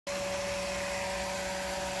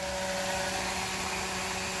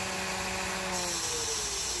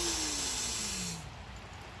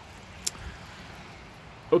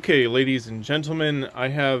Okay, ladies and gentlemen, I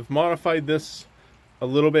have modified this a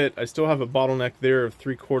little bit. I still have a bottleneck there of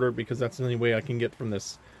 3/4 because that's the only way I can get from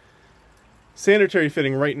this sanitary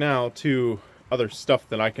fitting right now to other stuff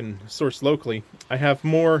that I can source locally. I have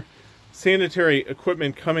more sanitary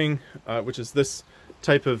equipment coming, which is this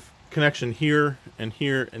type of connection here and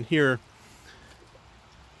here and here,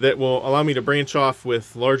 that will allow me to branch off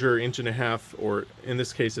with larger 1.5 inch, or in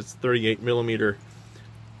this case it's 38mm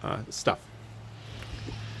stuff.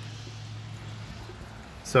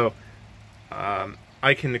 So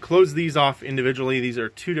I can close these off individually. These are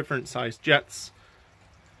two different size jets.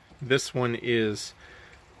 This one is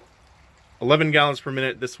 11 gallons per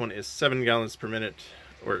minute. This one is 7 gallons per minute,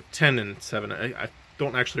 or 10 and 7. I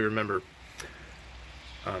don't actually remember.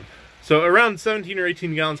 So around 17 or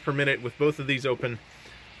 18 gallons per minute with both of these open.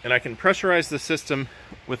 And I can pressurize the system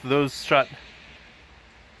with those shut.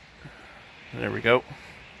 There we go.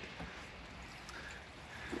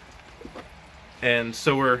 And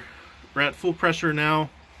so we're at full pressure now.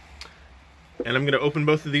 And I'm going to open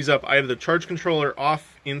both of these up. I have the charge controller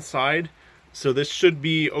off inside, so this should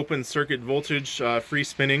be open circuit voltage, free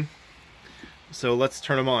spinning. So let's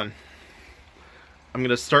turn them on. I'm going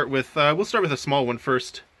to start with, we'll start with a small one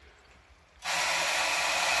first.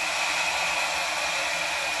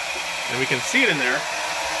 And we can see it in there.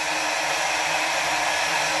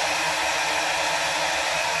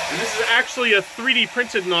 And this is actually a 3D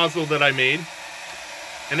printed nozzle that I made.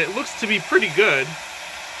 And it looks to be pretty good.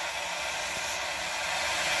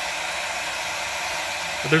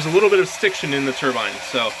 But there's a little bit of stiction in the turbine,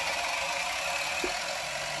 so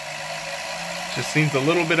just needs a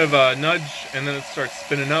little bit of a nudge and then it starts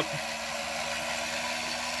spinning up.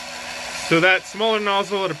 So that smaller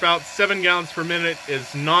nozzle at about 7 gallons per minute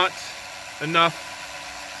is not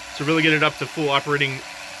enough to really get it up to full operating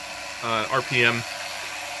RPM.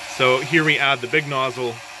 So here we add the big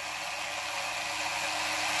nozzle.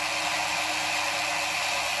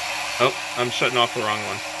 Oh, I'm shutting off the wrong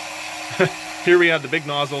one. Here we add the big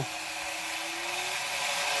nozzle.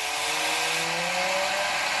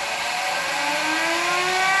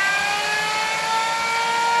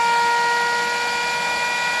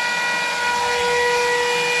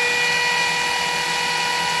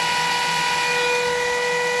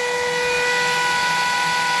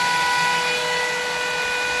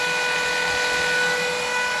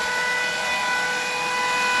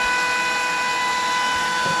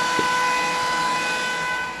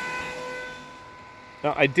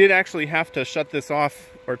 Now, I did actually have to shut this off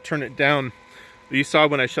or turn it down. You saw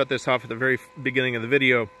when I shut this off at the very beginning of the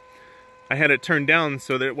video, I had it turned down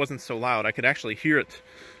so that it wasn't so loud. I could actually hear it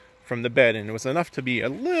from the bed, and it was enough to be a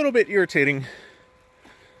little bit irritating.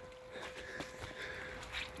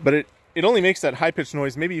 But it only makes that high-pitched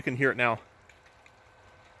noise. Maybe you can hear it now.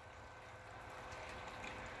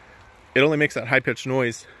 It only makes that high-pitched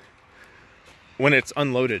noise when it's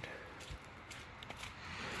unloaded.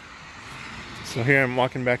 So here I'm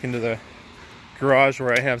walking back into the garage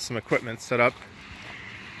where I have some equipment set up.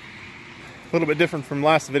 A little bit different from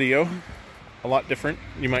last video. A lot different,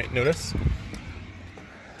 you might notice.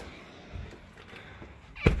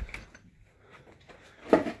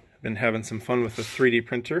 Been having some fun with the 3D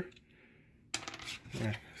printer.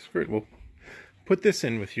 Yeah, screw it, we'll put this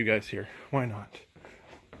in with you guys here. Why not?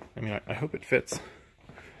 I mean, I hope it fits.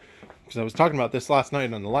 Because I was talking about this last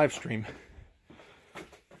night on the live stream.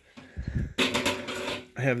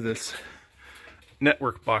 I have this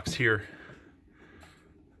network box here,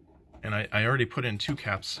 and I already put in 2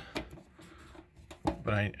 caps,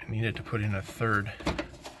 but I needed to put in a third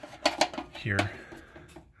here,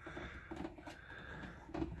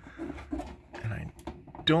 and I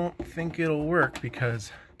don't think it'll work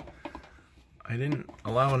because I didn't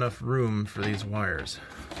allow enough room for these wires,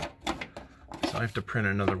 so I have to print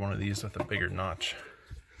another one of these with a bigger notch.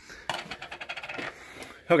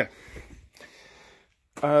 Okay.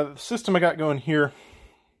 The system I got going here.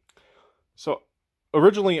 So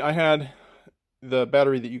originally I had the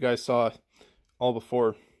battery that you guys saw all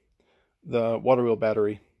before, the water wheel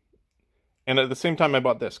battery. And at the same time I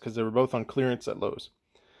bought this because they were both on clearance at Lowe's.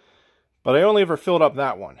 But I only ever filled up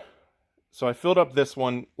that one. So I filled up this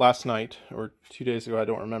one last night, or 2 days ago, I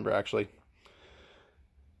don't remember actually.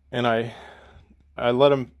 And I let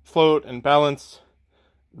them float and balance,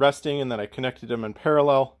 resting, and then I connected them in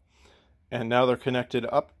parallel. And now they're connected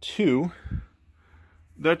up to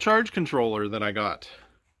the charge controller that I got.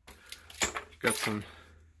 Got some,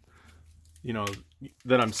 you know,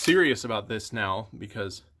 that I'm serious about this now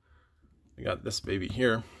because I got this baby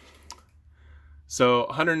here. So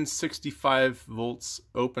 165 volts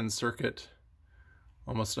open circuit,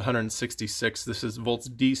 almost 166. This is volts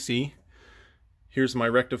DC. Here's my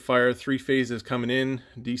rectifier, 3 phases coming in,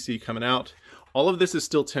 DC coming out. All of this is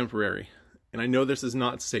still temporary, and I know this is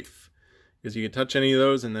not safe because you can touch any of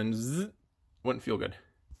those and then zzz, wouldn't feel good.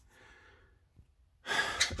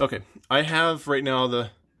 Okay, I have right now the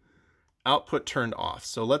output turned off,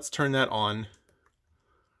 so let's turn that on.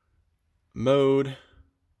 Mode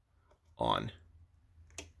on.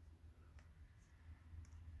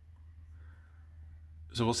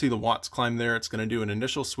 So we'll see the watts climb there. It's going to do an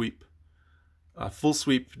initial sweep, full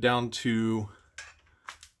sweep down to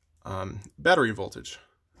battery voltage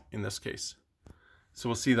in this case. So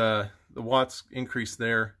we'll see the watts increase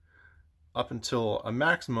there up until a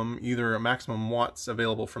maximum, either a maximum watts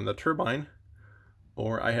available from the turbine,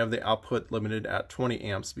 or I have the output limited at 20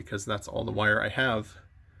 amps because that's all the wire I have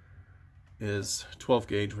is 12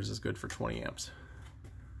 gauge, which is good for 20 amps.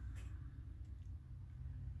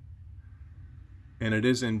 And it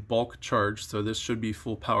is in bulk charge, so this should be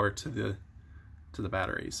full power to the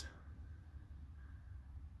batteries.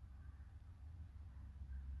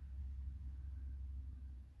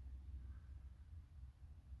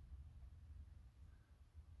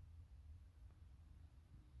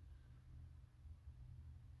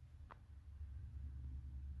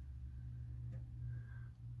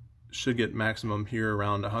 Should get maximum here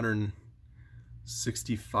around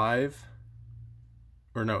 165,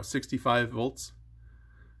 or no, 65 volts.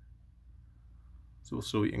 So we'll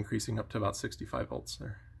still be increasing up to about 65 volts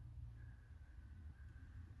there.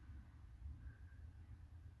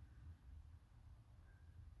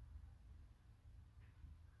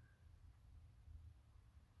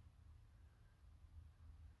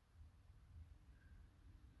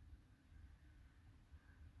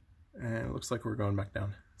 And it looks like we're going back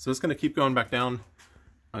down. So it's going to keep going back down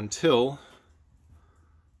until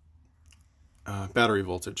battery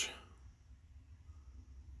voltage,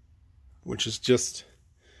 which is just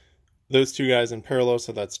those two guys in parallel,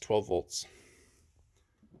 so that's 12 volts.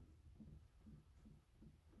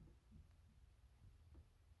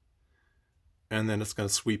 And then it's going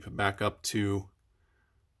to sweep back up to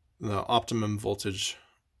the optimum voltage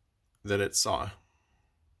that it saw.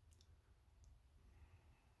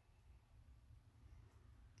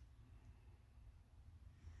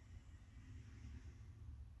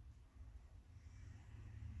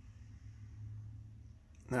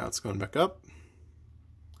 Now it's going back up.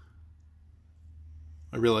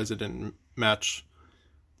 I realize it didn't match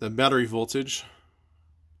the battery voltage.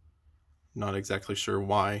 Not exactly sure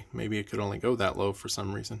why. Maybe it could only go that low for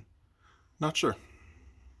some reason. Not sure.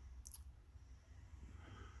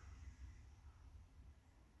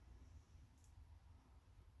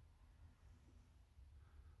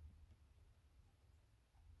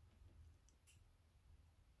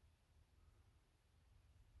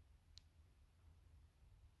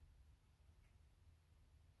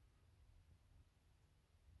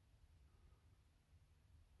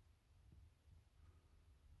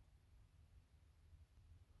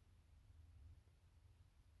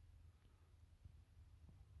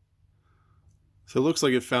 So it looks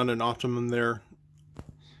like it found an optimum there.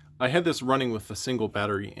 I had this running with a single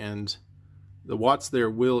battery, and the watts there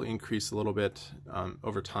will increase a little bit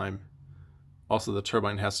over time. Also, the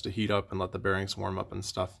turbine has to heat up and let the bearings warm up and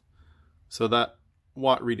stuff. So that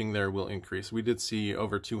watt reading there will increase. We did see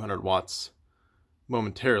over 200 watts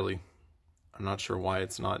momentarily. I'm not sure why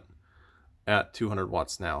it's not at 200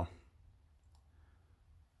 watts now.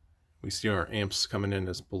 We see our amps coming in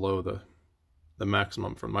as below the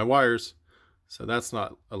maximum from my wires. So that's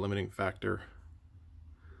not a limiting factor.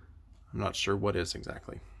 I'm not sure what is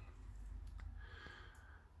exactly.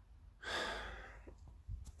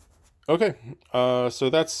 Okay, so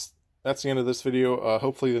that's the end of this video.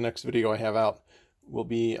 Hopefully the next video I have out will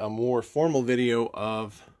be a more formal video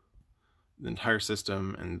of the entire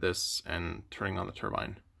system and turning on the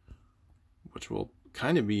turbine, which will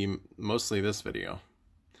kind of be mostly this video.